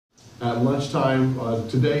at lunchtime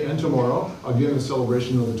today and tomorrow, again in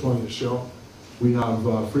celebration of the 20th show. We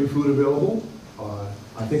have free food available.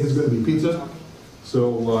 I think it's going to be pizza,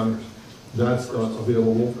 so that's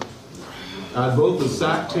available. At both the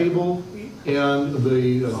SAC table and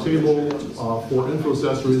the table for info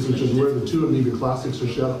accessories, which is where the two Amiga Classics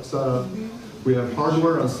are set up, we have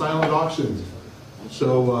hardware on silent auction.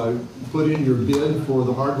 So put in your bid for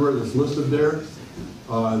the hardware that's listed there.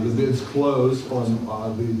 The bids close on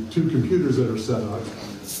the two computers that are set up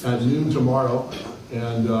at noon tomorrow,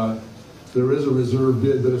 and there is a reserve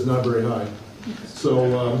bid, but it's not very high.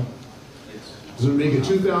 So there's an Amiga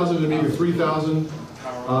 2000, Amiga 3000.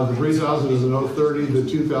 The 3000 is an 030. The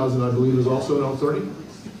 2000, I believe, is also an 030.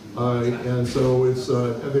 And so it's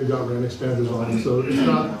and they've got RAM expanders on them, so it's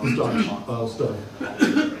not stock stuff.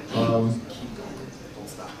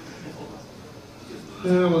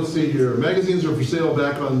 And let's see here. Magazines are for sale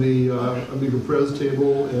back on the Amiga Prez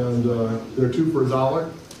table, and they're 2 for $1.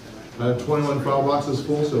 I have 21 file boxes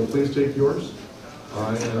full, so please take yours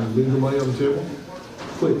and leave the money on the table.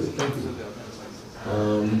 Please, thank you.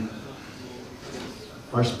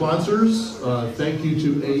 Our sponsors, thank you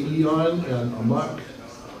to AmigaOne and Amok,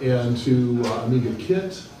 and to Amiga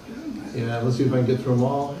Kit, and let's see if I can get through them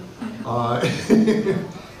all.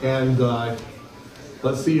 And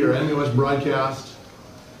let's see your Amiwest broadcast.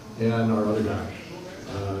 And our other guy.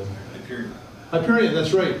 Hyperion,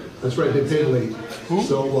 that's right. That's right, they paid late.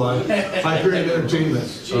 So, Hyperion Entertainment.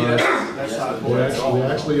 They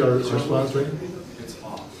actually are sponsoring.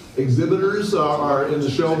 Exhibitors are in the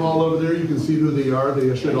show hall over there. You can see who they are.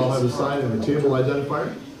 They should all have a sign and a table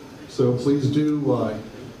identifier. So please do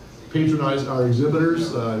patronize our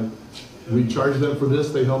exhibitors. We charge them for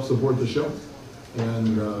this. They help support the show.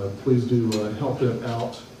 And please do help them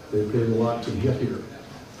out. They paid a lot to get here.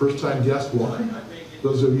 First-time guests, welcome.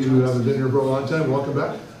 Those of you who haven't been here for a long time, welcome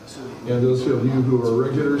back. And those of you who are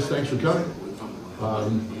regulars, thanks for coming.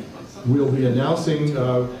 We'll be announcing,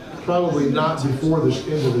 probably not before the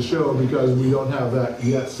end of the show because we don't have that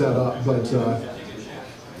yet set up, but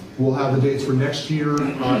we'll have the dates for next year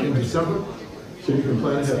in December, so you can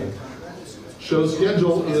plan ahead. Show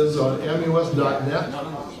schedule is on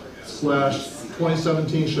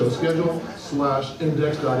amiwest.net/2017 show schedule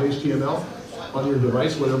 /index.html. On your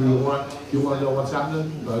device, whatever you want. If you want to know what's happening,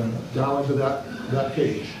 dial into that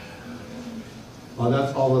page.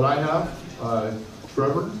 That's all that I have.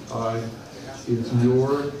 Trevor, it's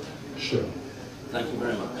your show. Thank you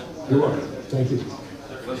very much. You're welcome. Thank you.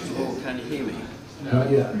 First of all, can you hear me? Not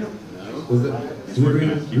yet. No. Was it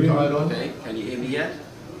green light on? Okay, can you hear me yet?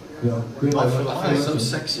 No. Green light on. I feel so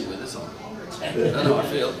sexy with this on. I don't know,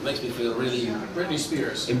 it makes me feel really Britney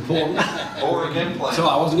Spears. important. Or again play. So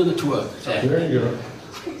I wasn't going to twerk. There you go.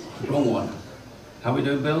 Wrong one. How we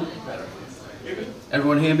doing, Bill? Better.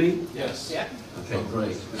 Everyone hear me? Yes. Yeah. Okay,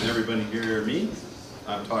 great. Does everybody hear me?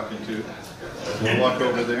 I'm talking to. We'll walk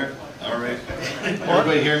over there. All right.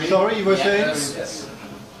 Everybody hear me? Sorry, you were saying? Yes.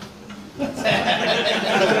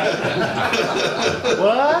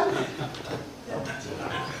 What?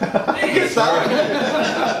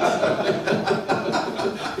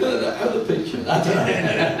 Out of the picture.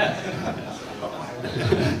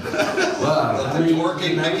 Wow. It's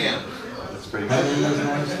working again. That's pretty How many good. years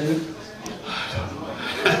now, Steve?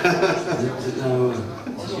 Is it now,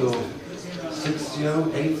 what's your 6th show,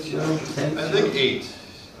 8th show, 10th? I think 8.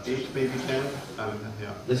 8, maybe 10.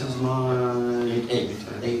 Yeah. This is my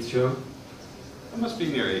 8th show. I must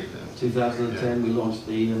be near 8 then. 2010, we launched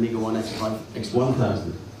the AmigaOne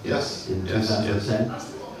X1000. Yes. In Yes. 2010.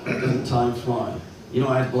 Doesn't time fly? You know,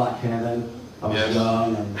 I had black hair then. I was Yes.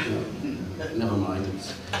 young, and never mind.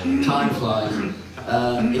 Time flies.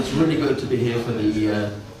 It's really good to be here for the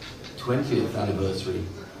 20th anniversary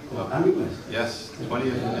of Amiwest. Yes.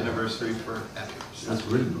 20th anniversary for Amiwest. That's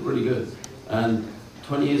really, really good. And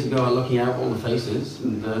 20 years ago, I'm looking out all the faces,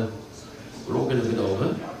 and we're all getting a bit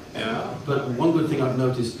older. Yeah. But one good thing I've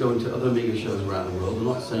noticed going to other Amiga shows around the world, I'm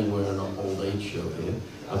not saying we're an old age show here,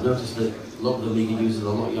 I've noticed that a lot of the Amiga users are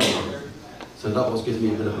a lot younger. So that always gives me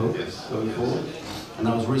a bit of hope going forward. And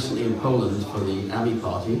I was recently in Poland for the Ami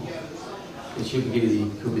party. It could be the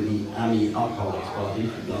Ami alcoholics party, to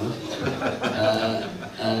be honest.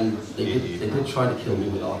 And they did try to kill me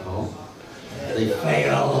with alcohol. They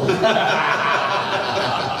failed.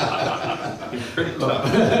 Pretty tough.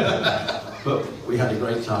 But we had a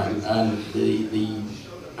great time, and the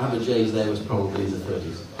average age there was probably in the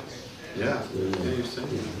 30s. Yeah. Yeah, you're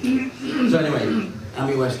saying. So anyway,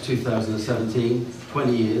 Amiwest 2017,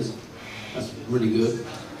 20 years. That's really good.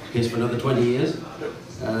 Here's for another 20 years.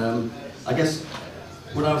 I guess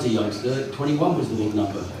when I was a youngster, 21 was the big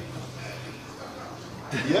number.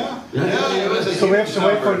 Yeah. Yeah. It was a So we have huge to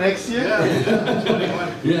wait for number. next year? Yeah,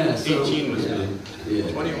 21. Yeah, so, 18 was yeah,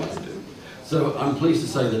 yeah. 21 too. So I'm pleased to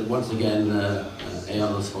say that once again,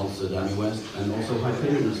 Aon has sponsored Amiwest, and also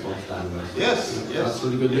Hyperion has sponsored Amiwest. Yes, yes. That's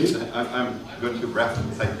really good news. I'm going to wrap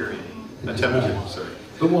Hyperion. Attempted, sorry.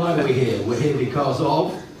 But why are we here? We're here because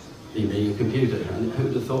of the Amiga computer, and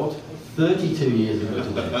who'd have thought? 32 years ago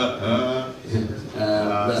today.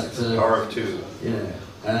 Power of two. Yeah,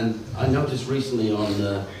 and I noticed recently on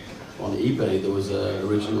eBay there was an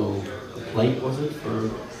original plate, was it, for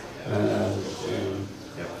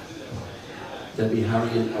Debbie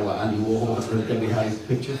Harry or Andy Warhol for Debbie Harry's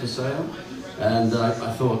picture for sale, and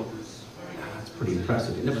I thought that's pretty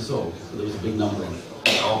impressive. It never sold, but there was a big number on it.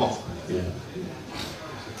 Oh, Yeah.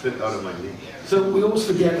 a bit out of my league. So we always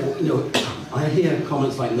forget, you know, I hear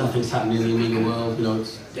comments like nothing's happening in the Amiga world, you know,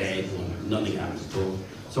 it's dead, or nothing happens at all.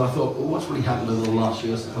 So I thought, well, what's really happened over the last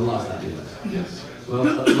years, the last Amiwest? Yes. Well,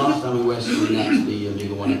 at the last Amiwest we announced the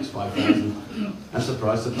AmigaOne X5000, and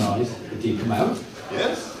surprise, surprise, it did come out,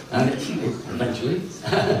 Yes. and it's eventually,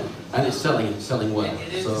 and it's selling well.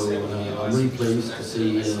 So I'm really pleased to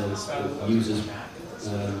see users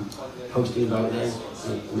posting about their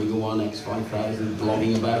AmigaOne X5000,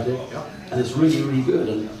 blogging about it, and it's really, really good.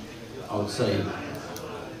 And I would say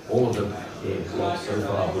all of the blogs so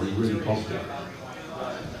far have been really positive.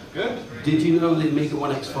 Good. Did you know the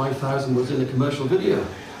AmigaOne X5000 was in a commercial video?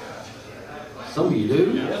 Some of you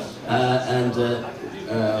do. And a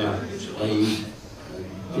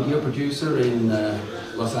video producer in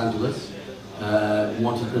Los Angeles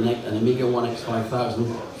wanted an AmigaOne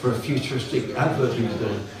X5000 for a futuristic advert he was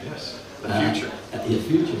doing. Yes. The future. The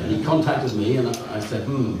future. And he contacted me, and I said,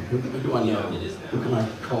 who do I know? Who can I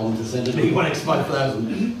call to send an AmigaOne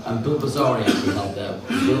X5000? And Bill Bazzari actually helped out.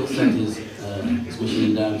 Bill sent his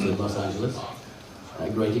machine down to Los Angeles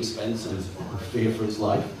at great expense and fear for its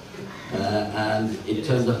life. And it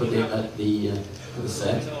turned up at the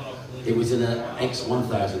set. It was in an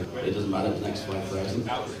X1000. It doesn't matter, it's an X5000.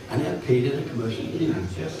 And it appeared in a commercial video.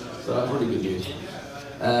 So that's really good news.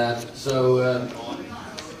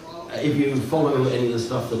 If you follow any of the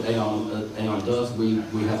stuff that Aon does, we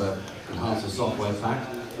have an enhancer software pack,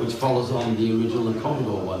 which follows on the original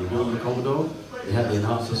Commodore one. You remember the Commodore? They had the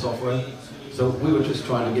enhancer software. So we were just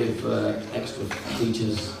trying to give extra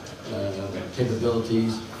features,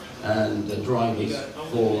 capabilities, and drivers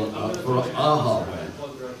for our hardware.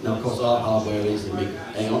 Now, of course, our hardware is the big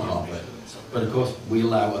Aon hardware, but of course, we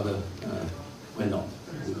allow other. We're not.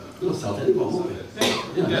 We'll sell to anyone, won't we?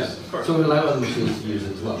 Yeah. Yes, of course. So we allow other machines to use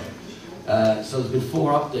it as well. So there's been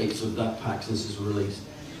 4 updates of that pack since it's released.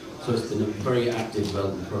 So it's been a very active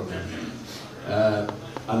development program.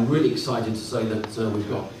 I'm really excited to say that we've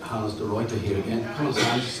got Hans de Ruyter here again. Come on,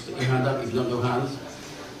 Hans, stick your hand up if you don't know Hans.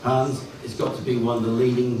 Hans has got to be one of the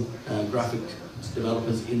leading graphics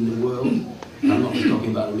developers in the world. I'm not just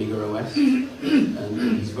talking about Amiga OS.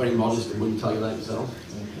 And he's very modest and wouldn't tell you that himself.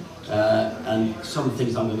 And some of the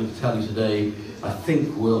things I'm going to tell you today, I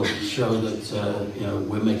think will show that you know,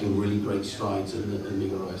 we're making really great strides in the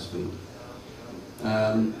Amiga OS field.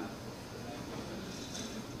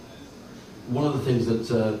 One of the things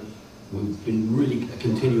that we've been really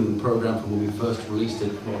continuing the program from when we first released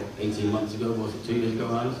it, what, 18 months ago, was it 2 years ago,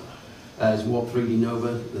 Hans? Is Warp 3D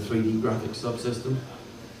Nova, the 3D graphics subsystem.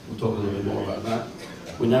 We'll talk a little bit more about that.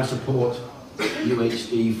 We now support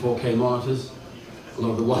UHD 4K monitors,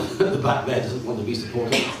 although the one at the back there doesn't want to be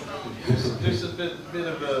supported. There's a bit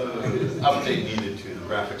of an update needed to the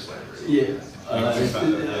graphics library. Yeah. Okay,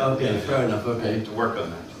 fair enough, okay. To work on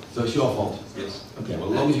that. So it's your fault? Yes. Okay, well,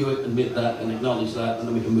 as long as you admit that and acknowledge that, and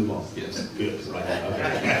then we can move on. Yes. Good, right,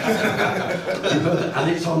 okay. You've heard that, and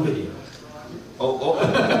it's on video.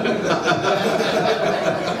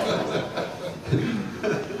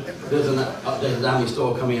 There's an updated AMI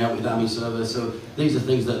store coming out with AMI server, so these are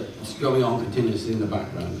things that's going on continuously in the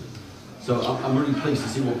background. So I'm really pleased to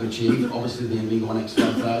see what we achieved. Obviously the AmigaOne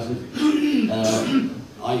X5000.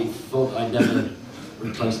 I thought I'd never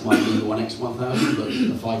replace my AmigaOne X1000, but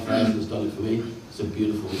the 5000 has done it for me. It's a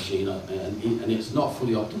beautiful machine, and it's not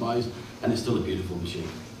fully optimized, and it's still a beautiful machine.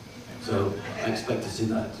 So I expect to see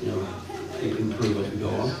that, you know, improve as we go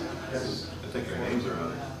on. Yes. I think our names are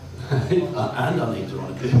on it. And our names are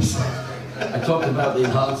on it. I talked about the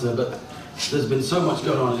enhancer, but there's been so much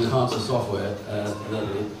going on in enhancer software that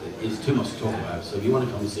it's too much to talk about. So if you want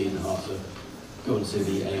to come and see the enhancer, go and see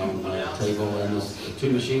the Aon table, and there's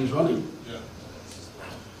 2 machines running.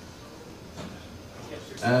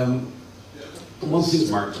 One thing,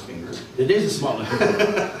 Smart looking group. it is a smart looking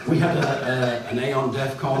group. We had an Aon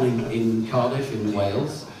DEF CON in Cardiff, in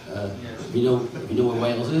Wales, If you know where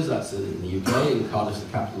Wales is, that's in the UK, and Cardiff's the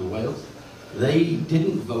capital of Wales. They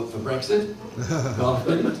didn't vote for Brexit. Cardiff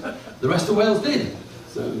didn't. The rest of Wales did.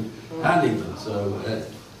 So, and England. So,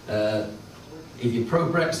 if you're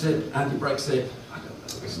pro-Brexit, anti-Brexit, I don't know.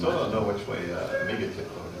 We still don't know which way Amiga voted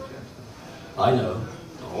yet. I know.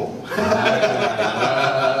 Oh.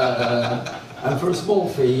 And for a small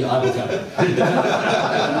fee, I will tell you.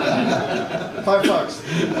 $5.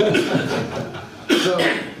 So,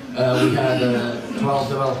 we had 12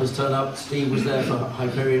 developers turn up. Steve was there for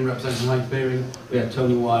Hyperion, representing Hyperion. We had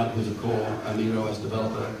Tony Wyatt, who's a core AmigaOS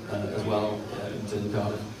developer as well, in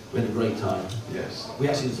Cardiff. We had a great time. Yes. We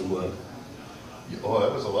actually did some work. Oh,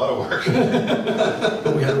 that was a lot of work.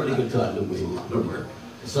 But we had a really good time, didn't we? Good work.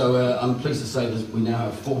 So I'm pleased to say that we now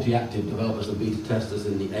have 40 active developers and beta testers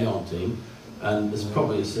in the AON team. And there's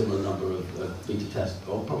probably a similar number of beta testers,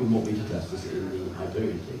 or probably more beta testers in the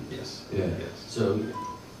Hyperion team. Yes. Yeah. Yes. So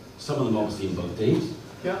some of them obviously in both teams.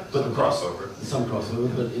 Yeah. But Some crossover. Some crossover,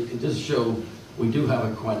 but it does show we do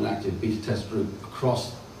have quite an active beta test group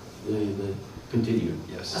across the continuum.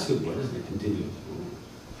 Yes. That's a good word, isn't it? Continuum.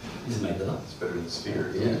 He's made that up. It's better than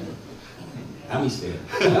sphere. Yeah. Amisphere.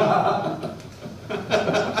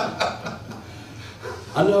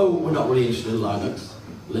 I know we're not really interested in Linux.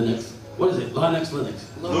 What is it? Linux. Lunix.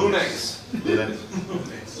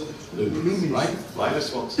 Linux, right?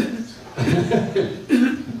 Linus won't say it.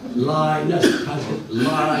 Linus.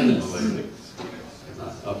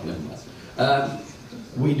 Okay, never mind.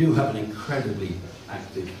 We do have an incredibly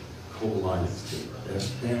active core Linux team.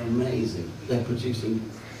 They're amazing. They're producing.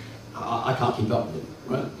 I can't keep up with them,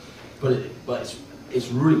 right? But it's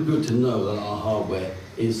really good to know that our hardware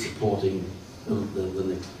is supporting the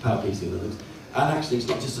Linux, PowerPC Linux. And actually, it's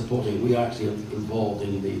not just supporting, we are actually involved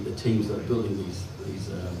in the teams that are building these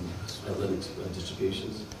Linux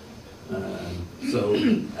distributions.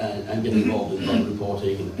 And getting involved in bug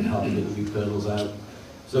reporting and helping get the new kernels out.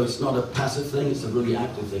 So it's not a passive thing, it's a really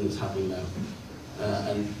active thing that's happening now.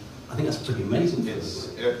 And I think that's pretty amazing. It's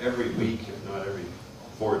every week, if not every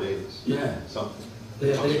 4 days. Yeah. Something.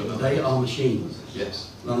 They are machines.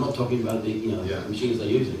 Yes. And I'm not talking about the Yeah. machines they're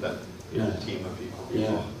using. That Yeah. team of people.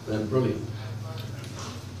 Yeah, they're brilliant.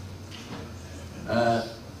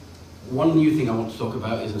 One new thing I want to talk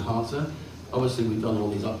about is Enhancer. Obviously, we've done all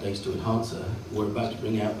these updates to Enhancer. We're about to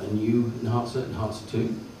bring out a new Enhancer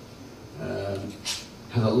 2.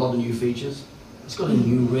 Has a lot of new features. It's got a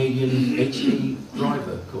new Radeon HD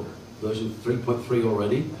driver called version 3.3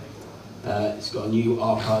 already. It's got a new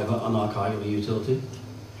unarchivable utility.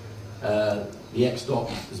 The Xdoc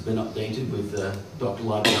has been updated with Docker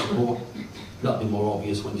library support. That'll be more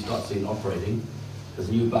obvious when you start seeing operating. There's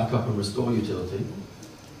a new backup and restore utility.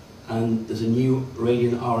 And there's a new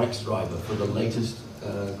Radeon RX driver for the latest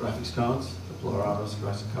graphics cards, the Polaris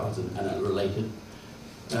graphics cards and related.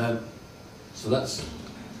 So that's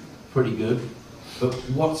pretty good. But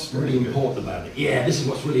what's really important about it? Yeah, this is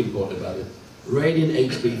what's really important about it. Radeon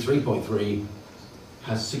HD 3.3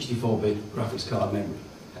 has 64-bit graphics card memory.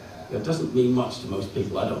 It doesn't mean much to most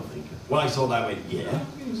people, I don't think. When I saw that, I went, yeah,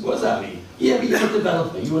 what does that mean? Yeah, but you're a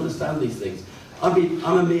developer, you understand these things. I'm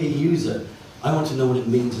a mere user. I want to know what it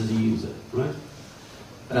means as a user, right?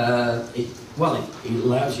 It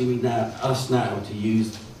allows us now to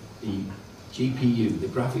use the GPU, the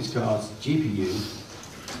graphics card's GPU,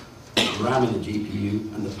 RAM in the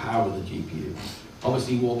GPU, and the power of the GPU.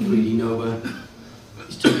 Obviously, Warp 3D Nova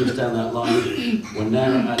is taking us down that line. We're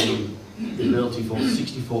now adding the ability for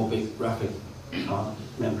 64-bit graphic card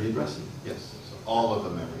memory addressing. Yes. So all of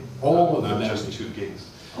the memory. All of the not memory. just 2 gigs.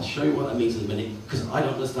 I'll show you what that means in a minute, because I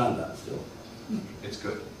don't understand that still. It's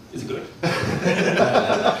good. Is it good?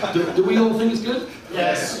 Do we all think it's good?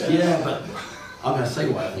 Yes. Yeah, but I'm going to say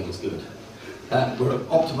why I think it's good. We're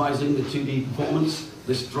optimizing the 2D performance.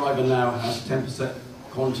 This driver now has 10%,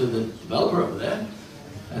 according to the developer over there,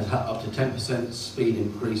 has up to 10% speed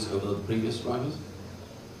increase over the previous drivers.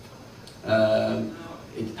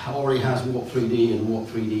 It already has Warp 3D and Warp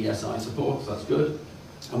 3D SI support, so that's good.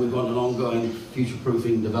 And we've got an ongoing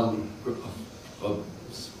future-proofing development program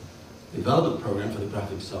for the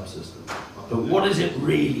graphics subsystem. But what does it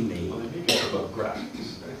really mean? Well, if you care about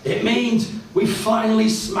graphics. It means we finally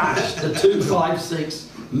smashed the 256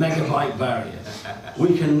 megabyte barrier.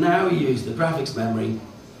 We can now use the graphics memory,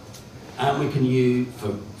 and we can use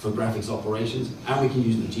for graphics operations, and we can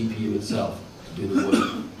use the GPU itself to do the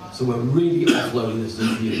work. So we're really offloading this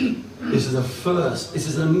GPU. This is a first. This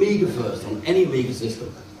is an Amiga first on any Amiga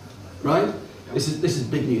system, right? This is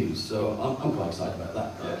big news. So I'm quite excited about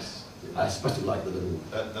that. Yes. I especially like the little.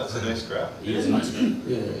 That's a nice graph. Yeah,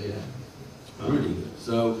 yeah. Really good.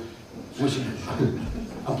 So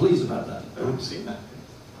I'm pleased about that. haven't seen that.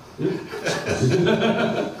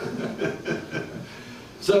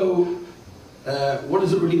 So, what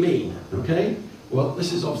does it really mean? Okay? Well,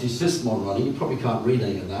 this is obviously system on running. You probably can't read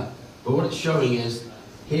any of that. But what it's showing is,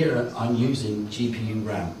 here I'm using GPU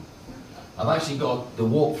RAM. I've actually got the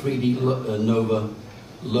Warp 3D Nova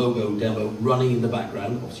logo demo running in the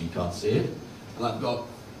background. Obviously you can't see it. And I've got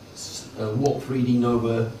Warp 3D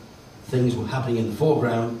Nova things happening in the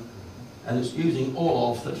foreground. And it's using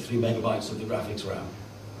all of 33 megabytes of the graphics RAM,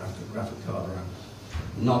 graphic card RAM,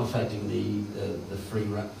 not affecting the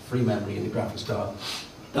free memory in the graphics card.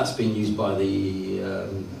 That's being used by the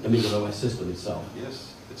AmigaOS system itself.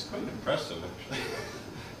 Yes, it's quite impressive actually.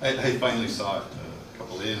 I finally saw it a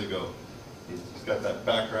couple of days ago. He's got that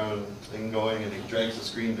background thing going and he drags the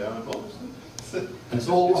screen down. Oh, it's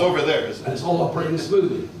over there, isn't it? And it's all operating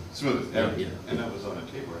smoothly. Smooth, yeah. And that was on a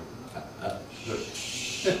table. No.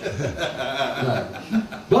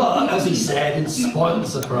 But, as he said, in spoiled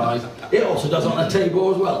surprise, it also does on a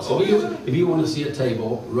table as well. So if you want to see a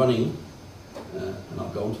table running, and I'll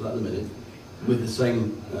go on to that in a minute, with the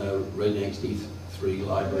same Radeon XD3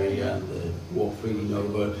 library and the Warp 3D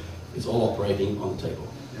Nova, it's all operating on the table.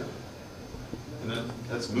 Yeah. And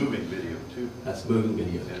that's moving video too. That's moving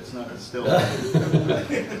video. Yeah, it's not still.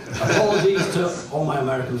 Apologies to all my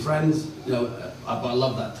American friends. You know, I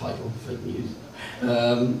love that title, fake news.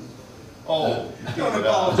 Don't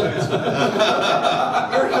apologize.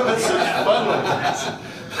 You're having such fun with that.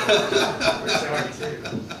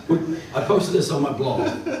 I posted this on my blog.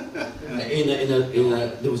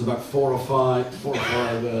 There was about four or five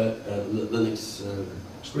Linux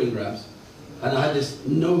screen grabs, and I had this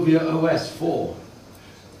Novia OS 4.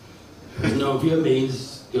 Novia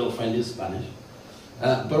means girlfriend in Spanish.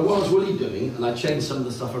 But what I was really doing, and I changed some of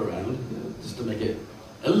the stuff around just to make it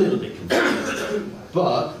a little bit confusing.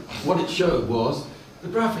 But what it showed was the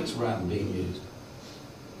graphics RAM being used.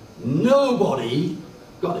 Nobody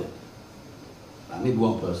got it. Maybe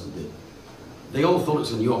one person did. They all thought it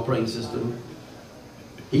was a new operating system.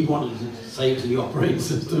 He wanted to say it's a new operating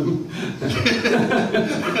system.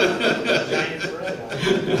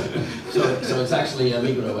 so it's actually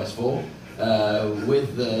AmigaOS 4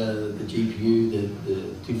 with the GPU,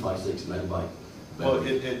 the 256 megabyte. Well,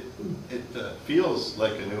 it feels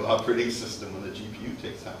like a new operating system when the GPU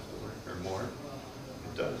takes half the work or more.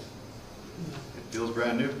 It does. It feels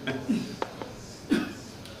brand new.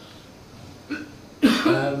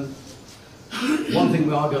 One thing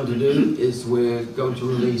we are going to do is we're going to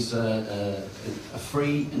release a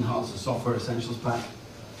free Enhancer Software Essentials pack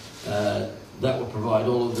that will provide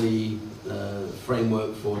all of the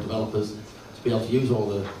framework for developers to be able to use all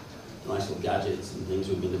the nice little gadgets and things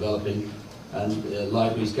we've been developing, and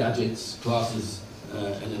libraries, gadgets, classes,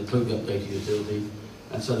 and include the updated utility,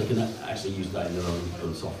 and so they can actually use that in their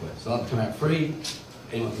own software. So that'll come out free,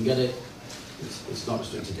 anyone can get it, it's not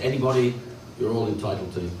restricted to anybody, you're all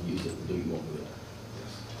entitled to use it and do what with it.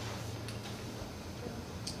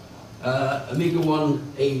 AmigaOne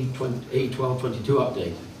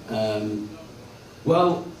A1222 update.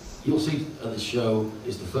 Well, you'll see at the show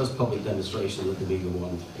is the first public demonstration of the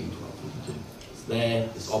AmigaOne A1222. It's there,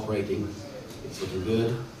 it's operating, it's looking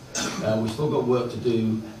good. We've still got work to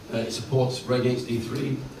do. It supports Radeon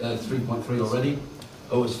XD3 3.3 already.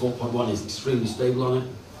 OS 4.1 is extremely stable on it.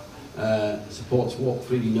 It supports Warp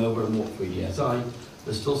 3D Nova and Warp 3D SI.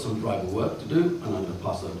 There's still some driver work to do, and I'm going to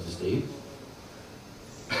pass it over to Steve.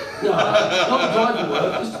 No, not the driver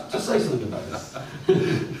work, just say something about this.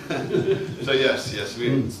 So yes,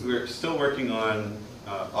 we're still working on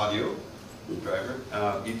audio driver,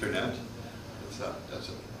 Ethernet. That's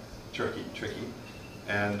a tricky.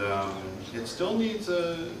 And it still needs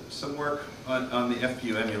some work on the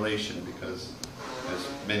FPU emulation because, as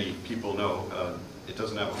many people know, it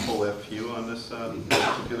doesn't have a full FPU on this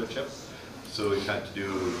particular chip. So we've had to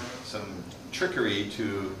do some trickery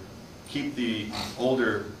to keep the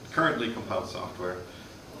older, currently compiled software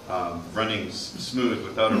running smooth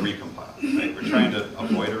without a recompile. Right? We're trying to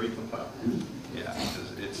avoid a recompile. Yeah,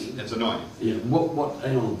 because it's annoying. Yeah, what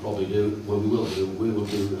anyone will probably do, we will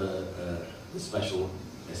do the special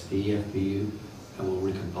SPE FPU, and we'll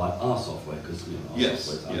recompile our software because our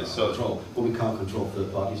software is under control. But we can't control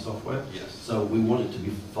third-party software. Yes. So we want it to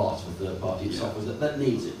be fast for third-party software that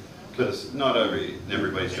needs it. Because not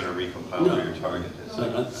everybody's going to recompile where your target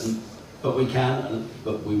is. But we can,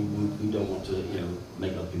 but we don't want to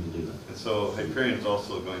make other people do that. And so Hyperion is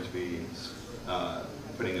also going to be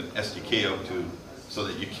putting an SDK out so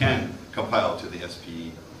that you can compile to the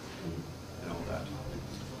SPE and all that.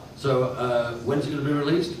 So when's it going to be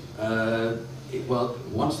released? Well,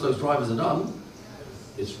 once those drivers are done,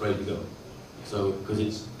 it's ready to go. So,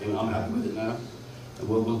 because I'm happy with it now. And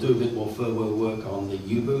we'll do a bit more firmware work on the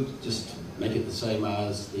U-boot, just to make it the same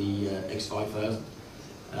as the X5000.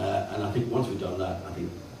 And I think once we've done that, I think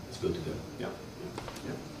it's good to go. Yeah.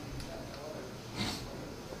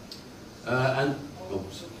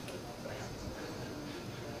 Oops.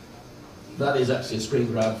 That is actually a screen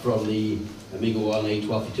grab from the AmigaOne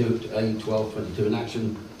A1222 in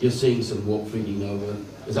action. You're seeing some Warp 3D Nova.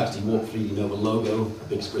 There's actually Warp 3D Nova logo, a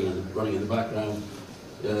big screen running in the background.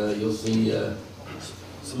 You'll see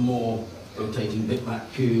some more rotating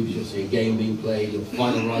bitmap cubes. You'll see a game being played, a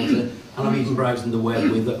final writer, and I'm even browsing the web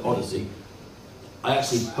with Odyssey. I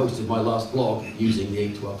actually posted my last blog using the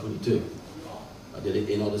A1222. I did it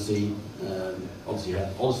in Odyssey.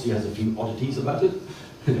 Odyssey has a few oddities about it.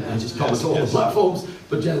 I just comment all the platforms,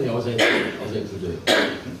 but generally I was able to do it.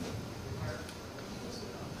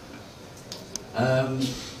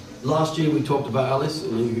 Last year we talked about Alice.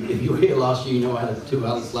 If you were here last year, you know I had 2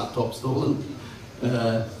 Alice laptops stolen.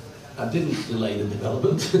 I didn't delay the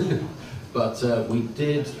development, but it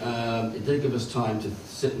did give us time to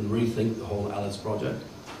sit and rethink the whole Alice project.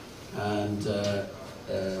 And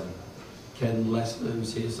Ken Lessler,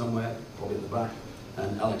 who's here somewhere, probably at the back,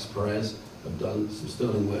 and Alex Perez have done some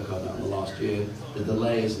sterling work on that in the last year. The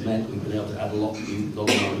delay has meant we've been able to add a lot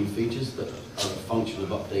more new features that are a function of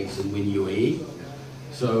updates in WinUAE.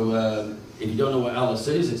 So if you don't know what Alice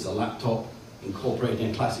is, it's a laptop incorporating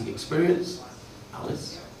a classic experience,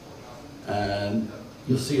 Alice.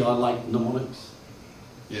 You'll see I like mnemonics.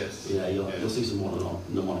 Yes. Yeah, you'll see some more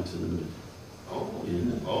mnemonics in a minute. Oh.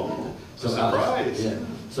 Yeah. Oh. So surprise. Alice,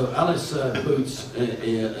 So Alice boots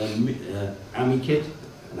AmiKit,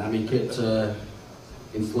 an AmiKit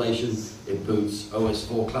installation. It boots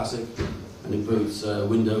OS4 Classic, and it boots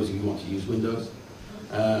Windows if you want to use Windows.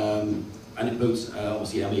 And it boots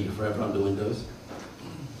obviously Amiga Forever under Windows.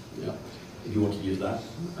 Yeah, if you want to use that.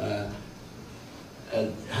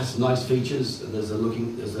 It has some nice features. There's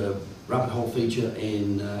a rabbit hole feature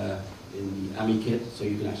in the AmiKit, so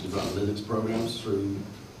you can actually run Linux programs through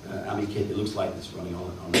AmiKit. It looks like it's running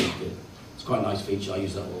on AmiKit. It's quite a nice feature. I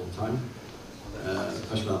use that all the time,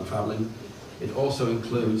 especially when I'm traveling. It also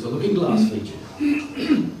includes a looking glass feature.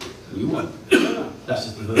 New one. That's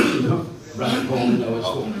just the version of rabbit hole in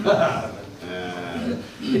OS4.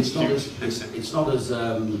 It's not as good, it's not as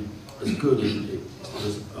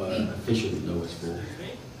efficient in OS4,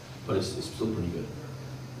 but it's still pretty good.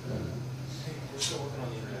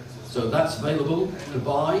 So that's available to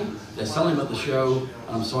buy. They're selling them at the show,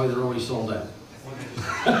 and I'm sorry they're already sold out.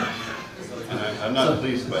 I'm not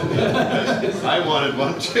pleased by that, because I wanted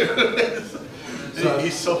one too. He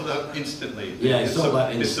sold out instantly. Yeah, he sold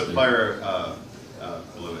out instantly. His supplier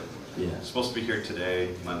blew it. Yeah. It's supposed to be here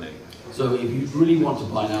today, Monday. So if you really want to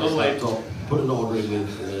buy an Alice laptop, put an order in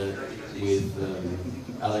with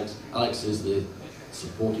Alex. Alex is the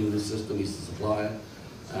supporting the system. He's the supplier,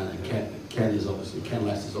 and Ken Less is obviously the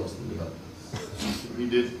developer. We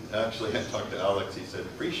did actually talk to Alex. He said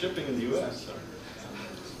free shipping in the U.S. So.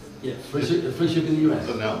 Yeah, free shipping in the US.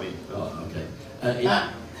 So now me. Oh, okay.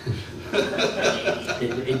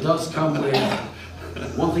 It does come with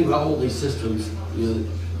one thing about all these systems.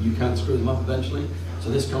 You can screw them up eventually. So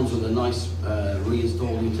this comes with a nice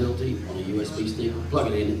reinstall utility on a USB stick. Plug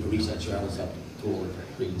it in, it resets your Alice up to all the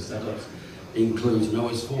previous setups. It includes an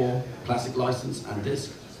OS4 classic license and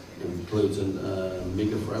disk. It includes an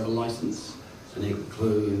Amiga Forever license, and it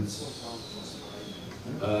includes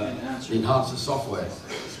the enhancer software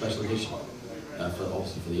special edition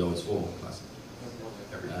obviously for the OS4 classic.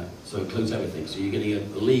 So it includes everything. So you're getting a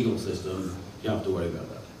legal system. You don't have to worry about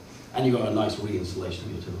that. And you've got a nice reinstallation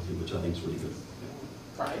utility, which I think is really good.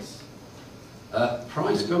 Price?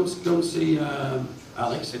 Price, go and see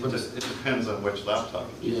Alex. It depends on which laptop.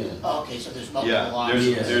 Yeah. Oh, okay, so there's multiple Yeah,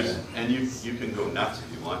 options. and you can go nuts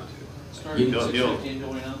if you want to. Starting He'll- at he'll- 650 and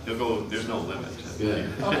going up? You'll go. There's no limit. Yeah.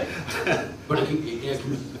 Okay. But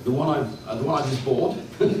the one I just bought.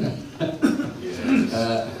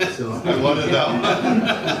 Yes. So I wanted that one.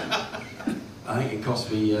 I think it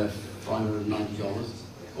cost me $590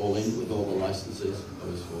 all in with all the licenses.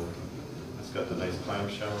 OS4. It's got the nice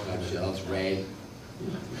clamshell. Actually, it's red.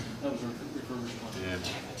 That was refurbished one. Yeah.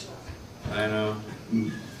 I know.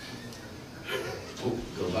 Oh,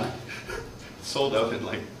 go back. Sold out in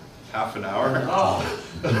like half an hour. Oh,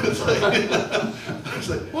 It's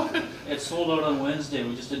like what? it sold out on Wednesday,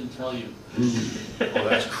 we just didn't tell you. Oh,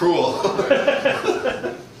 that's cruel.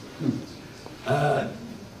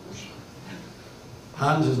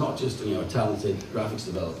 Hans is not just a talented graphics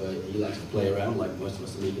developer. He likes to play around like most of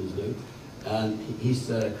us Amigans do. And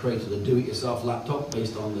he's created a do-it-yourself laptop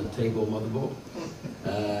based on the Tabor motherboard.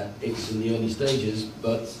 It's in the early stages,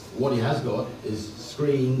 but what he has got is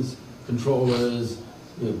screens, controllers,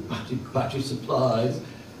 battery supplies,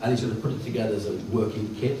 and he's going to put it together as a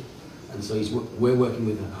working kit. And so we're working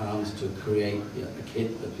with Hans to create a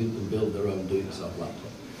kit that people can build their own do-it-yourself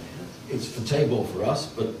laptop. It's for table for us,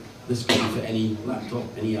 but this can be for any laptop,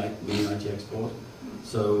 any mini IT export.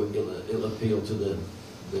 So it'll appeal to the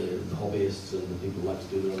hobbyists and the people who like to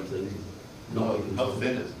do their own things. How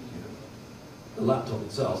thin is it? The laptop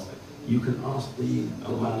itself, you can ask the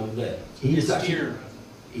man over there. He's actually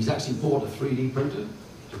bought a 3D printer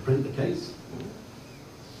to print the case.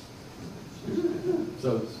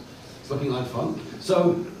 So it's looking like fun.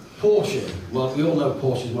 So Porsche, well, we all know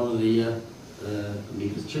Porsche is one of the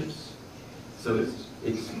Amiga's chips. So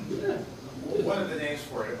it's One of the names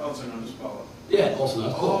for it, also known as Polo. yeah, also known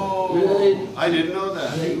as Porsche. Oh, Yeah, I didn't know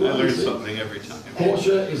that. Yeah, I you will, learned see. something every time.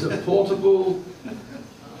 Porsche is a portable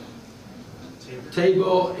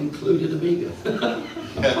table included Amiga. That's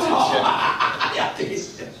it, Yeah, it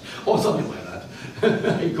is. Or something like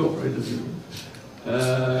that. Incorporated.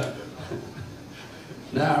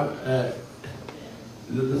 Now,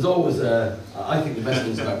 there's always I think the best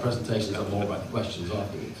things about presentations are more about the questions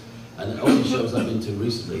afterwards. And all the shows I've been to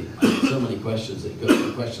recently, I get so many questions that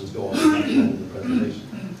the questions go on in the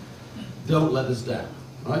presentation. Don't let us down,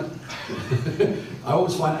 right? I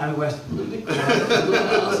always find Amiwest really cool.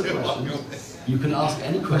 Ask questions. You can ask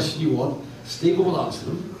any question you want. Steve will answer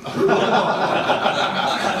them.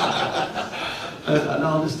 and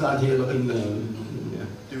I'll just stand here looking.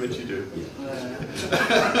 Do what you do.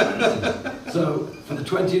 So, for the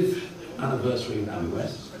 20th anniversary of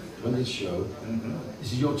Amiwest, when this show,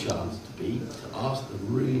 this is your chance to ask the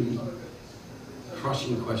really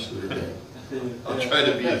crushing question of the day. I'll try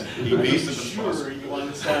to be as evasive as Sure, possible. you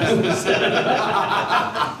want to ask.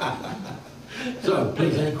 So,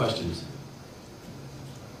 please, any questions?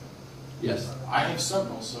 Yes. I have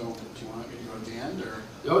several, so do you want me to go at the end, or?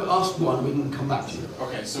 Ask one, we can come back to you.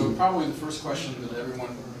 Okay, so probably the first question that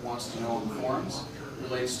everyone wants to know in the forums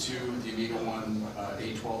relates to the AmigaOne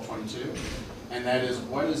A1222, and that is,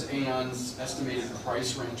 what is AON's estimated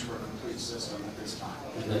price range for a complete system at this time?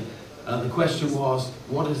 Okay. The question was,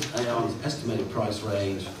 what is AON's estimated price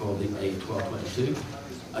range for the A1222?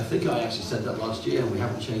 I think I actually said that last year, and we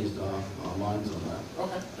haven't changed our minds on that.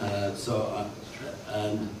 Okay.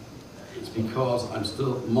 And it's because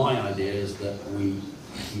my idea is that we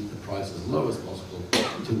keep the price as low as possible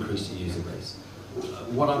to increase the user base.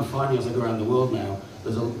 What I'm finding as I go around the world now,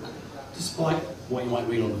 despite what you might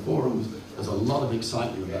read on the forums, there's a lot of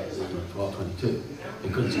excitement about the 1222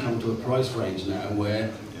 because it's come to a price range now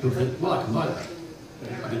where people think, well, I can buy that.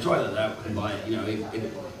 I can try that out and buy it.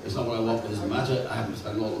 If it's not what I want, it doesn't matter. I haven't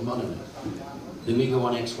spent a lot of money on it. The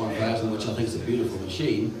AmigaOne X1000, which I think is a beautiful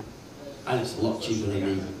machine, and it's a lot cheaper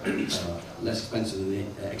than the, less expensive than the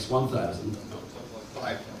X1000.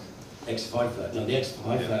 X5000. No, the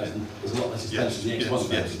X5000 is a lot less expensive than the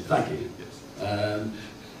X1000. Yes. Thank you.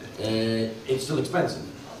 It's still expensive.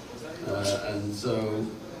 And so,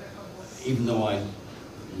 even though I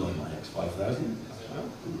love my X5000,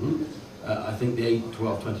 I think the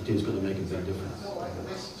A1222 is going to make a big difference.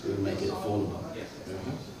 It's going to make it affordable.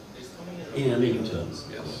 In Amiga terms.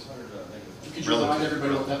 Yes. Could you remind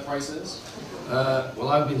everybody what that price is? Well,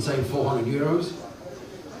 I've been saying 400 euros,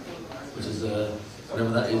 which is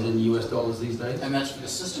whatever that is in US dollars these days. And that's for the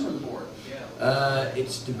system or the board?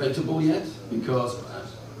 It's debatable yet because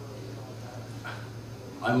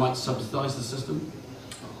I might subsidize the system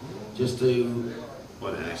just to.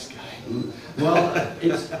 What a nice guy. Well,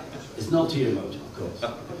 it's not tier motor, of course,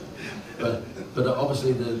 but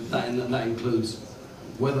obviously that includes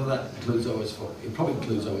whether that includes OS4. It probably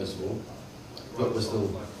includes OS4, but we're still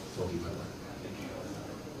talking about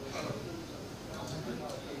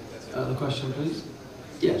that. Other question, please?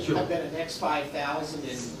 Yeah, sure. I've got an X5000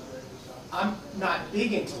 and I'm not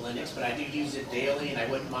big into Linux, but I do use it daily and I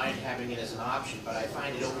wouldn't mind having it as an option, but I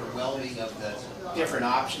find it overwhelming of the different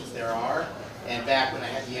options there are. And back when I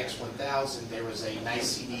had the X1000, there was a nice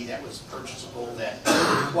CD that was purchasable that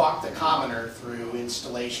walked the commoner through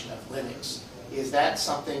installation of Linux. Is that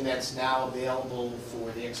something that's now available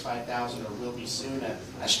for the X5000 or will be soon?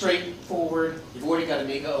 A straightforward, you've already got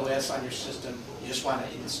Amiga OS on your system, you just want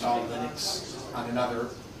to install Linux on another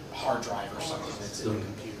hard drive or something that's in the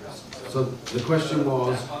computer. So the question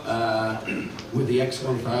was, with the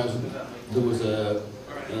X1000, there was a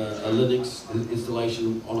Linux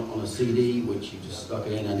installation on a CD, which you just stuck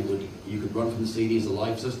it in, and you could run from the CD as a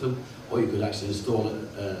live system, or you could actually install it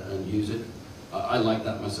and use it. I like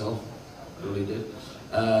that myself, I really did.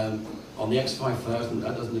 On the X5000,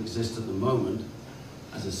 that doesn't exist at the moment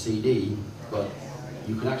as a CD, but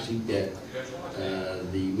you can actually get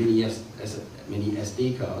the mini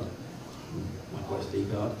SD card, micro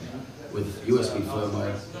SD card, with USB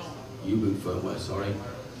firmware, U-boot firmware, sorry,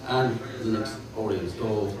 and Linux already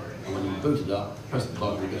installed. And when you boot it up, press the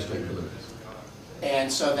button and go straight to Linux.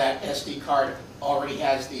 And so that SD card already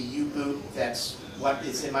has the U-boot that's what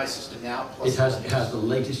is in my system now? Plus It has the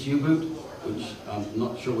latest U-boot, which I'm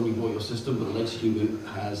not sure when you bought your system, but the latest U-boot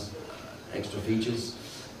has extra features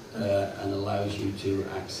and allows you to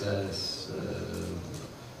access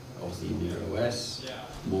obviously AmigaOS,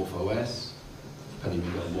 MorphOS, depending if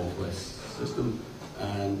you've got a MorphOS system,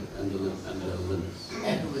 and the Linux.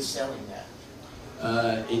 And who is selling that?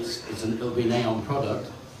 It'll be an AON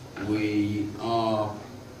product. We are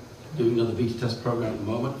doing another beta test program at the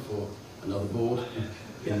moment for another board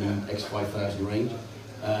in the X5000 range,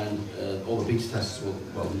 and all the beta testers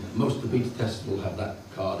most of the beta testers will have that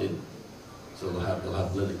card in, so they'll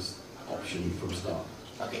have Linux option from start.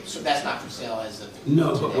 Okay, so that's not for sale as of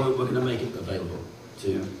No, today. but we're going to make it available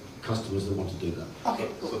to customers that want to do that. Okay,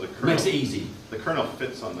 So cool. the kernel, Makes it easy. the kernel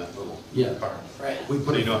fits on that little Yeah. card. Right. We So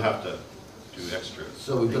put you it, don't have to do extra.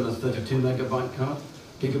 so we've done a 32 gigabyte card,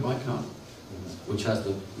 which has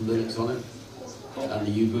the Linux on it and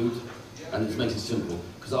the U-boot, and it makes it simple.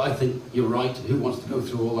 Because I think you're right. Who wants to go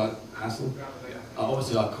through all that hassle?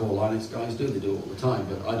 Obviously, our core Linux guys do. They do it all the time,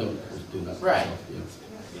 but I don't want to do that. Right. myself,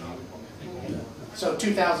 yeah. So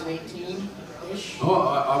 2018-ish?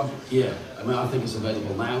 Oh, yeah. I mean, I think it's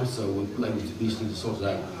available now, so we just need to sort it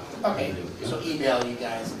out. Okay, Yeah. so email you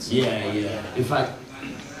guys and see. Yeah. In fact,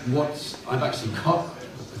 I've actually got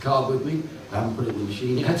the card with me. I haven't put it in the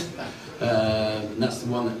machine yet. And that's the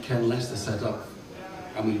one that Ken Lester set up,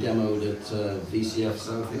 and we demoed at VCF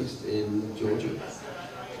Southeast in Georgia.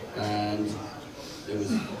 And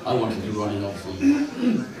I wanted to run in obviously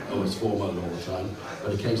OS4 mode all the time,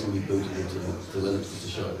 but occasionally we booted into Linux just to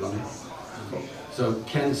show it running. So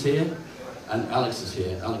Ken's here, and Alex is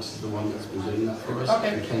here. Alex is the one that's been doing that for us.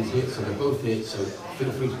 Okay. And Ken's here, so they're both here, so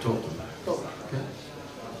feel free to talk to them. Cool. Okay?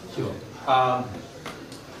 Sure.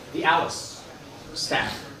 The Alice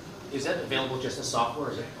stack, is that available just as software,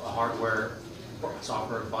 or is it a hardware,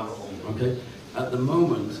 software bundle? Okay. At the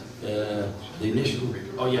moment, the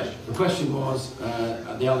question was,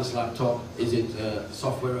 the Alice laptop, is it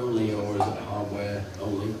software only or is it hardware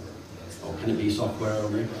only? Or can it be software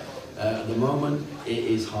only? At the moment, it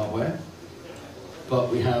is hardware, but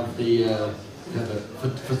we have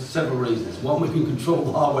for several reasons. One, we can control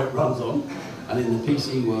the hardware it runs on, and in the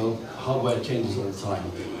PC world, hardware changes all the time.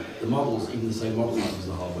 The models, even the same model numbers,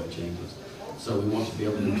 the hardware changes. So we want to be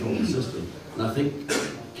able to control the system. And I think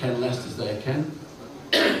Ken Lester's there. Ken,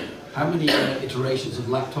 how many iterations of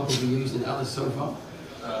laptop have you used in Alice so far?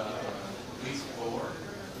 At least 4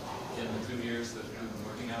 in the 2 years that we've been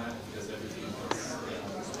working on it, because every few months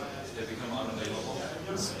they become unavailable.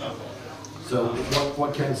 So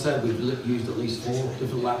what Ken said, we've used at least 4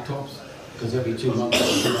 different laptops, because every 2 months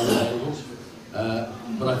they become unavailable.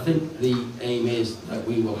 But I think the aim is that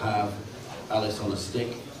we will have Alice on a stick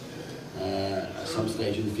at some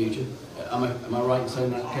stage in the future. Am I right in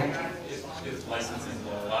saying that, Ken? If licensing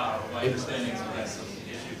will allow, my understanding is we have some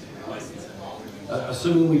issues with licensing.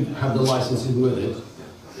 Assuming we have the licensing with it,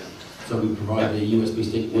 so we provide a USB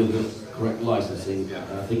stick with the correct licensing, Yeah.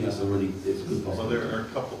 I think that's it's a good Well, possibility. there are a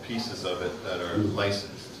couple pieces of it that are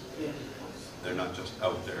licensed. They're not just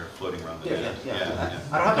out there floating around the net. I A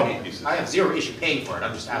don't have couple any, pieces. I have zero issue paying for it,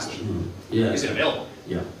 I'm just asking, Yeah, is it available?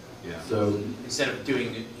 yeah. Yeah. So, Instead of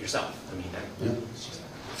doing it yourself, I mean, yeah.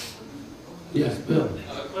 Yes, Bill.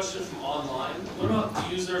 A question from online. What about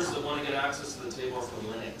the users that want to get access to the table from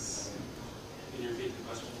Linux? Can you repeat the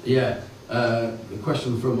question? Yeah, the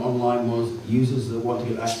question from online was users that want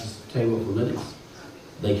to get access to the table for Linux.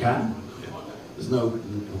 They can. There's no.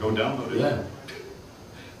 Go download it. Yeah.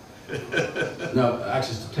 No,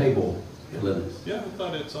 access to table for Linux. Yeah, I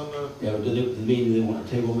thought it's on the. Yeah, do they mean they want a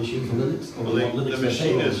table machine for Linux? Or Well, they want Linux the for a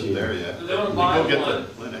machine table isn't there yet. They want to You buy go get one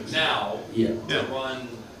the Linux. now Yeah. to Yeah. run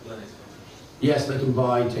Linux. Yes, they can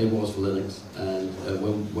buy tables for Linux, and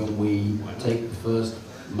when we take the first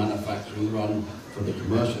manufacturing run for the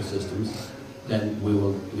commercial systems, then we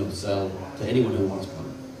will sell to anyone who wants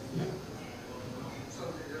one.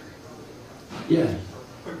 Yeah. Yeah.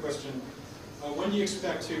 Quick question. When do you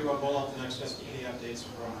expect to roll out the next SDK updates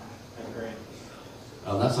from Hyperion?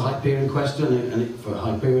 That's a Hyperion question, and for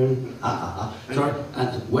Hyperion, sorry.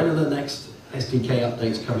 And when are the next SDK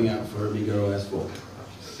updates coming out for AmigaOS 4?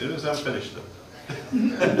 As soon as I'm finished them.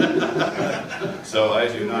 So I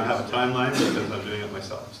do not have a timeline because I'm doing it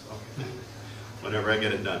myself. So whenever I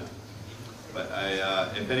get it done. But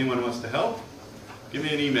if anyone wants to help, give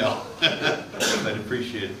me an email. I'd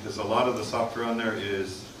appreciate it, because a lot of the software on there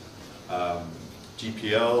is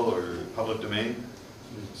GPL or public domain,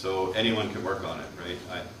 so anyone can work on it,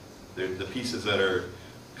 right? The pieces that are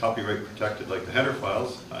copyright protected, like the header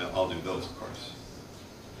files, I'll do those, of course.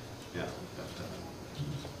 Yeah.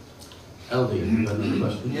 LD, you have another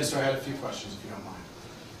question? Yes, sir, I had a few questions, if you don't mind.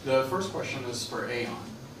 The first question is for Aon,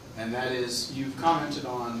 and that is, you've commented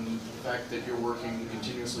on the fact that you're working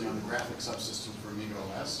continuously on the graphic subsystem for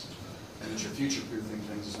AmigaOS, and that you're future-proofing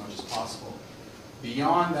things as much as possible.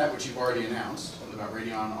 Beyond that, which you've already announced, about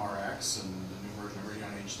Radeon RX and the new version of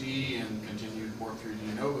Radeon HD and continued Warp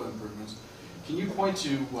 3D Nova improvements, can you point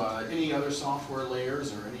to any other software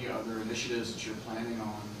layers or any other initiatives that you're planning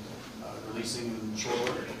on releasing in short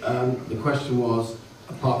order? The question was,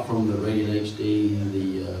 apart from the Radeon HD,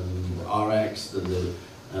 the RX, the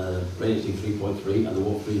Radeon HD 3.3 and the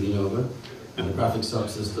Warp 3D Nova, and the graphics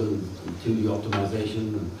subsystem, and 2D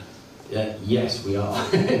optimization, yes, we are.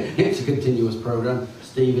 It's a continuous program.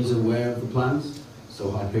 Steve is aware of the plans,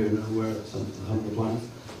 so Hyperion is aware of some of the plans.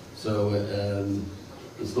 So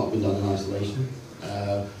it's not been done in isolation,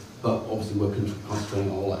 but obviously we're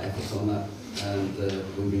concentrating all our efforts on that, and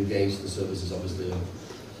we've engaged the services, obviously,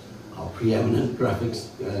 our preeminent graphics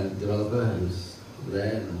developer who's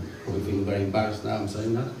there and probably feeling very embarrassed now I'm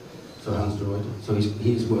saying that, so Hans de Ruyter. So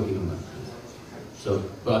he's working on that. So,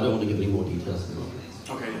 but I don't want to give any more details as well.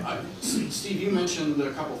 Okay, Steve, you mentioned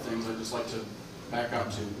a couple things I'd just like to back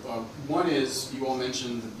up to. One is, you all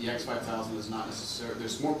mentioned that the X5000 is not necessary,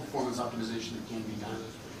 there's more performance optimization that can be done.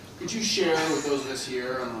 Could you share with those of us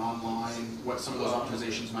here and online what some of those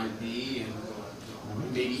optimizations might be, and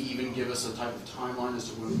maybe even give us a type of timeline as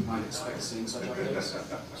to when we might expect seeing such updates?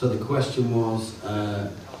 So the question was,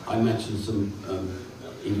 I mentioned some,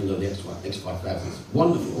 even though the X5000 is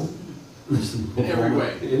wonderful, in every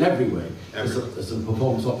way. In every way. There's some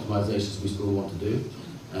performance optimizations we still want to do,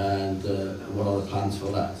 and what are the plans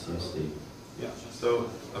for that, so Steve? Yeah, so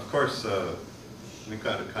of course, we've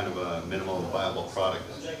got a kind of a minimal viable product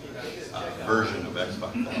version of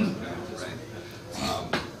X5000,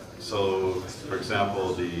 right? So, for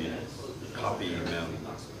example, the copy mem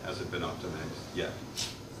hasn't been optimized yet.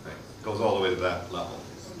 Right? Goes all the way to that level.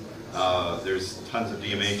 There's tons of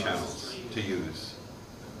DMA channels to use,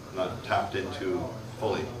 not tapped into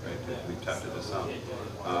fully, right? We've tapped into some.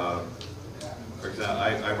 For example,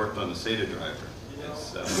 I worked on the SATA driver.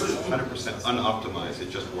 It's 100% unoptimized,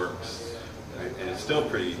 it just works. Right? And it's still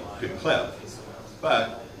pretty good clip,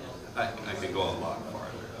 but I can go a lot farther.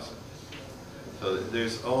 So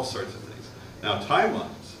there's all sorts of things. Now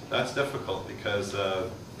timelines, that's difficult because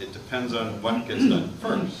it depends on what gets done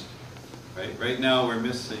first. Right? Right now we're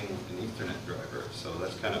missing an Ethernet driver, so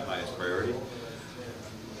that's kind of highest priority.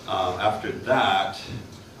 After that,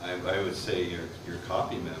 I would say your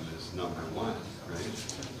copy mem is number one,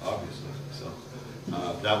 right? Obviously. So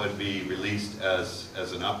that would be released as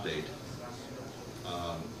an update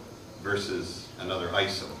versus another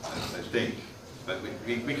ISO, I think. But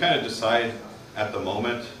we kind of decide at the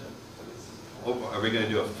moment, are we going to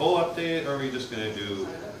do a full update, or are we just going to do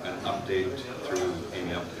an update through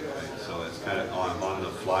Ami Update, right? So it's kind of on the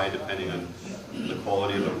fly, depending on the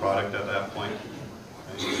quality of the product at that point.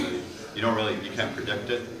 Right? You don't really, you can't predict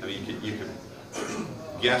it. I mean, you can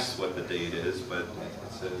guess what the date is, but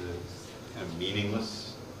it's kind of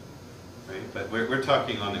meaningless, right? But we're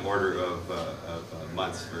talking on the order of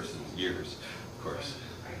months versus years, of course.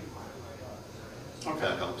 Okay.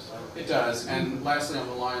 That helps. It does. And lastly, on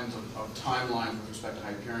the lines of timeline with respect to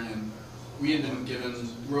Hyperion, we had been given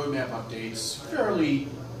roadmap updates fairly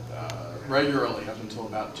regularly up until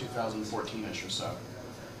about 2014-ish or so.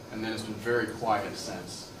 And then it's been very quiet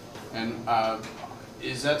since. And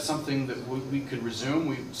is that something that we could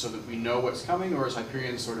resume so that we know what's coming, or is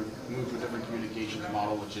Hyperion sort of moved to a different communications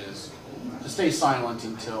model, which is to stay silent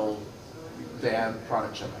until they have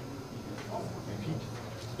product shipping?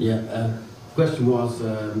 Yeah. Question was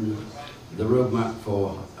the roadmap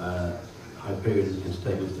for Hyperion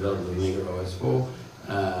Entertainment development of AmigaOS 4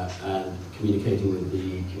 and communicating with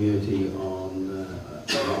the community on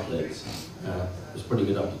updates. It was pretty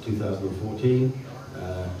good up to 2014.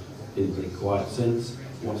 Been pretty quiet since.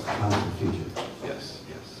 What's the plan for the future? Yes,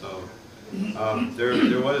 yes. So there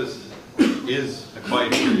is a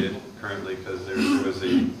quiet period currently because there was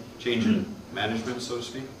a change in management, so to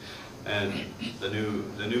speak, and the new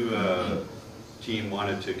team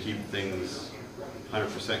wanted to keep things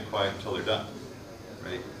 100% quiet until they're done,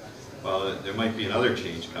 right? Well, there might be another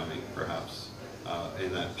change coming, perhaps,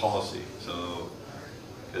 in that policy. So,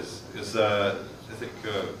 because I think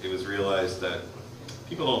it was realized that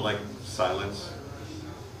people don't like silence,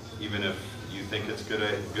 even if you think it's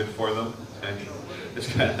good for them, and it's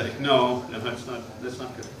kind of like, no, that's not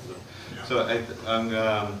good for them. So I'm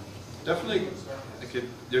definitely,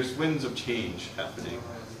 there's winds of change happening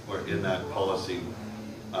or in that policy,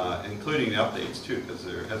 including the updates too, because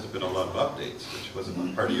there hasn't been a lot of updates, which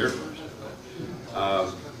wasn't part of your version.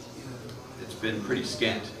 It's been pretty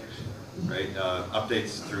scant, right?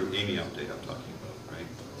 Updates through AmiUpdate I'm talking about, right?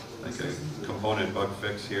 Like a component bug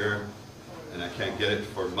fix here, and I can't get it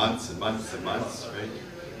for months and months and months, right?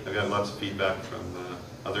 I've got lots of feedback from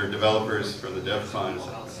other developers from the DevCon.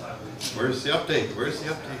 Where's the update? Where's the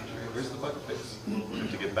update? Where's the bug fix? And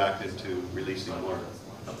to get back into releasing more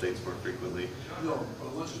updates more frequently.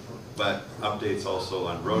 But updates also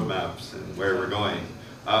on roadmaps and where we're going.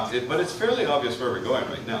 But it's fairly obvious where we're going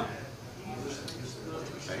right now.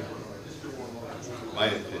 Right? My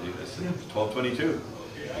opinion is 1222.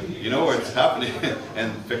 You know where it's happening,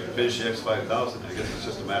 and finish the X5000. I guess it's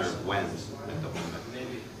just a matter of when at the moment.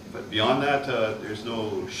 But beyond that, there's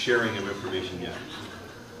no sharing of information yet.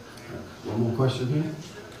 One more question here.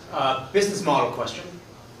 Business model question.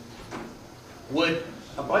 Would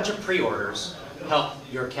a bunch of pre-orders help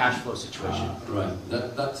your cash flow situation? Right.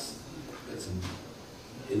 That's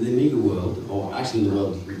in the Amiga world, or actually in the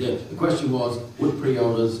world we did. The question was, would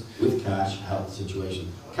pre-orders with cash help the situation?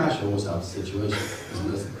 Cash always helps the situation.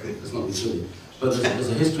 It's not silly. But there's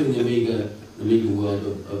a history in the Amiga world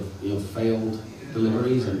of failed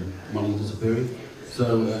deliveries and money disappearing.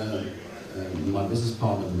 So my business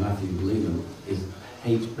partner Matthew Lehman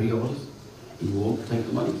hates pre-orders. He won't take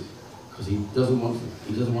the money because he doesn't want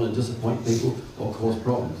to disappoint people or cause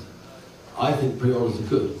problems. I think pre-orders are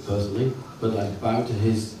good personally, but I bow to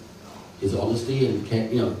his honesty and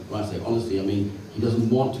when I say honesty, I mean he doesn't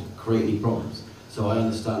want to create any problems. So I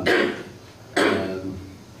understand that.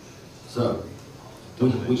 So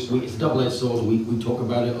it's a double-edged sword, and we talk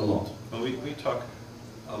about it a lot. Well, we talk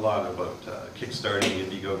a lot about kickstarting,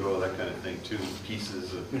 Indiegogo, that kind of thing, too,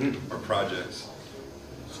 pieces of or projects.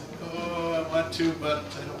 Oh, I want to, but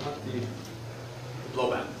I don't want the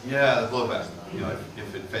blowback. Yeah, the blowback.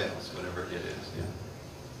 If it fails, whatever it is. Yeah.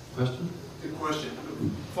 Question? Good question.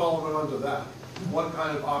 Following on to that, what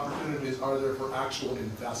kind of opportunities are there for actual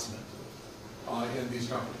investment in these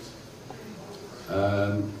companies?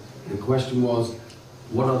 The question was,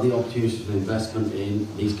 what are the opportunities for investment in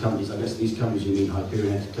these companies? I guess these companies you mean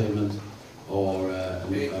Hyperion Entertainment or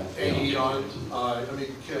AmigaOne,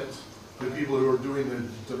 Amiga Kit, the people who are doing the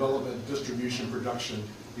development, distribution, production,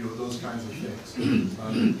 those kinds of things. Do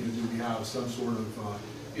we have some sort of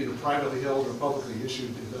either privately held or publicly issued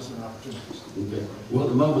investment opportunities? Okay. Well, at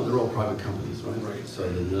the moment they're all private companies, right? Right. So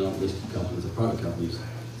they're not listed companies, they're private companies.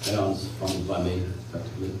 AmigaOne's funded by me,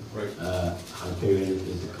 effectively. Right. Hyperion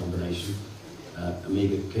is a combination.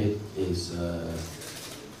 Amiga Kit is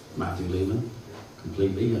Matthew Lehman,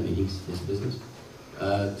 completely. I mean, he's his business.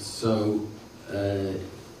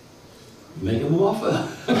 Make him an offer.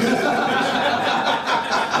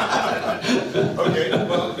 Okay,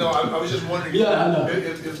 well, no, I was just wondering if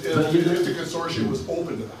the consortium was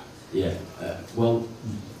open to that. Yeah, well,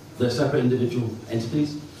 they're separate individual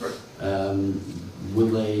entities. Right. Are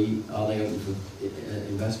they open for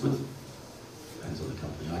investment? Depends on the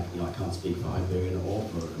company. I can't speak for Hyperion or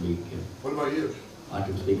for Amiga Kit. What about you? I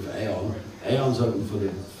can speak for AON. AON's open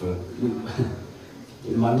for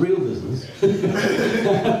in my real business.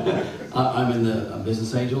 I'm in the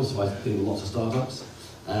business angel, so I deal with lots of startups,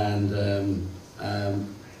 and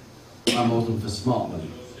I'm open for smart money.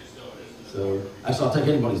 So actually, I'll take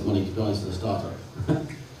anybody's money to be honest in a startup, because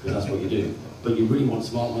that's what you do. But you really want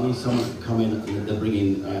smart money. Someone can come in and they bring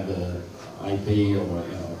in either IP or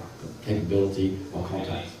capability or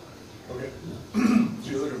contacts. Okay. So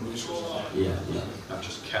you're looking for resources. Yeah. Not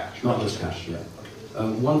just cash. Not just cash. Yeah.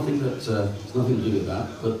 One thing that has nothing to do with that,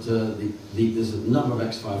 but there's a number of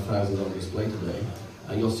X5000s on display today.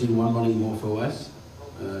 You'll see one running MorphOS,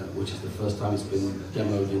 which is the first time it's been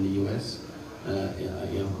demoed in the US,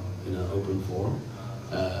 in an open forum.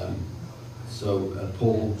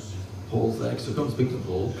 Paul's there, so come speak to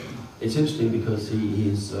Paul. It's interesting because he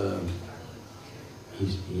has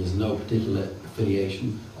no particular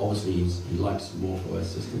affiliation. Obviously, he likes MorphOS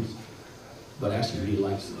systems. But actually really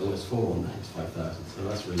likes OS4 on the X5000, so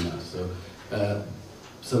that's really nice.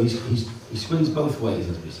 So he swings both ways,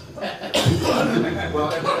 as we say.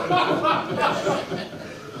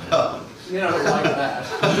 You don't like that.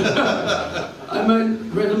 I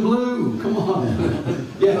meant red and blue, come on.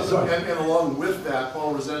 Yeah, sorry. And along with that,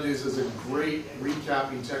 Paul Resendiz is a great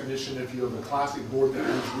recapping technician. If you have a classic board that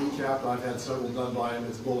needs recapped, I've had several done by him,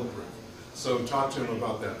 it's bulletproof. So talk to him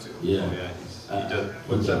about that too. Yeah.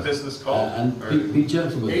 What's that business called? And be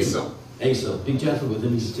gentle with him. Asa, be gentle with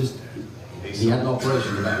him. He had an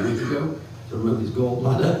operation about a week ago to remove his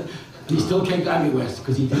gallbladder. And he still came to Amiwest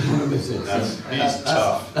because he didn't want to miss it. He's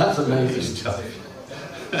tough. That's amazing. He's tough.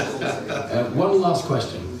 One last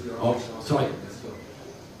question. Oh, sorry.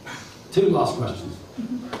 Two last questions.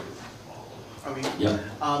 I mean, Yeah.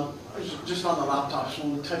 just on the laptops,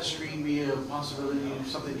 will touchscreen be a possibility of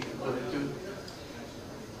something you can put into?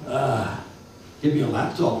 Give me a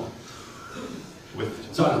laptop.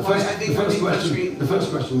 Sorry, the first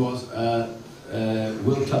question was,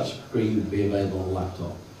 will touchscreen be available on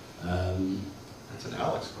laptop? That's an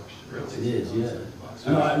Alex question, really. It is, yeah.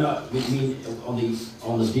 No, I mean on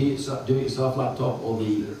the do-it-yourself laptop or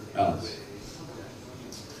the Alice?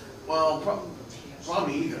 Well,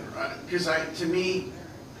 probably either, because to me,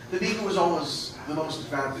 the Amiga was always the most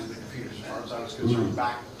advanced in the computers as far as I was concerned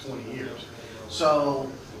back 20 years. So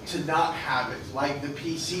to not have it, like the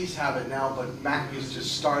PCs have it now, but Mac is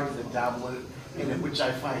just starting to dabble in it, which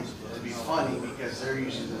I find to be funny because they're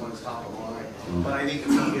usually the ones top of the line. But I think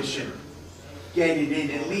Amiga should get it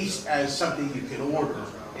in at least as something you can order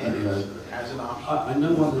and as an option. I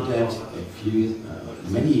know one of the devs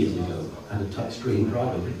many years ago had a touchscreen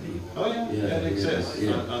driver, didn't he? Oh yeah, it exists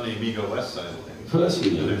on the AmigaOne side of things.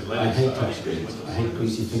 Personally, I hate touchscreens. I hate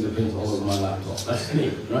greasy fingerprints all over my laptop. That's me,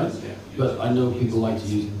 right? But I know people like to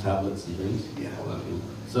use tablets and things.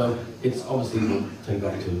 So it's obviously we'll take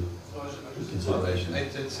that to consideration.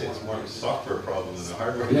 I'd say it's more of a software problem than a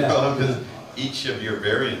hardware problem, because each of your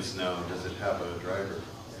variants now, does it have a driver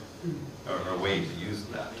or a way to use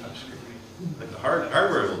that touchscreen? Like the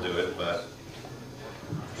hardware will do it, but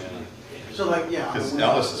So like, because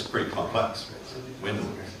Alice is pretty complex, Windows.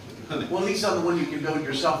 Well, at least on the one you can build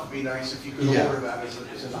yourself, it'd be nice if you could order that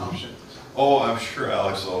as an option. Oh, I'm sure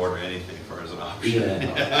Alex will order anything for as an option.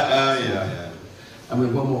 Yeah. And we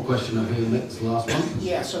have one more question over here, Nick, the last one.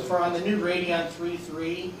 Yeah, so for on the new Radeon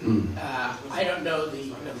 3.3, I don't know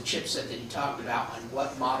the chipset that you talked about and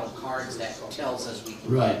what model cards that tells us we can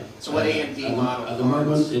Right. get. So what AMD model At the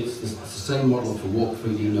moment, it's the same model for Walk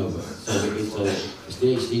 3D Nova. So it's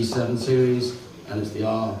the HD7 series, and it's the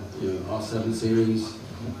R7 series,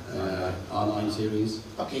 R9 series.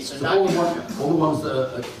 Okay, so all the ones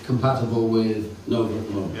that are compatible with Nova at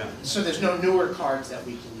the moment. Yeah. So there's no newer cards that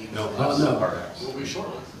we can use? No, no. RX. Will be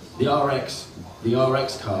shortly. The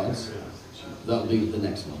RX cards, that'll be the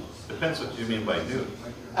next one. Depends what you mean by new.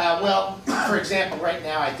 Well, for example, right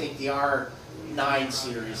now I think the R9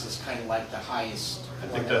 series is kind of like the highest. I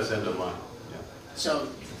think that's end of line. So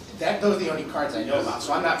those are the only cards I know about.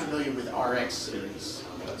 So I'm not familiar with RX series.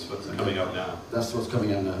 That's what's coming out now. That's what's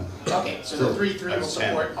coming out now. Okay, so the 3.3 will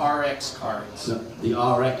support RX cards. No, the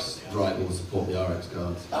RX driver will support the RX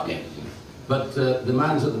cards. Okay. But the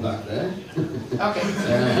man's at the back there. Okay.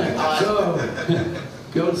 So,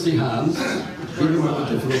 go and see Hans, give him all the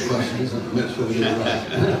difficult questions and make sure we get it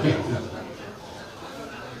right.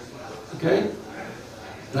 Okay?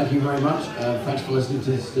 Thank you very much. Thanks for listening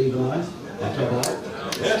to Steve and I.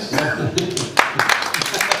 Yes.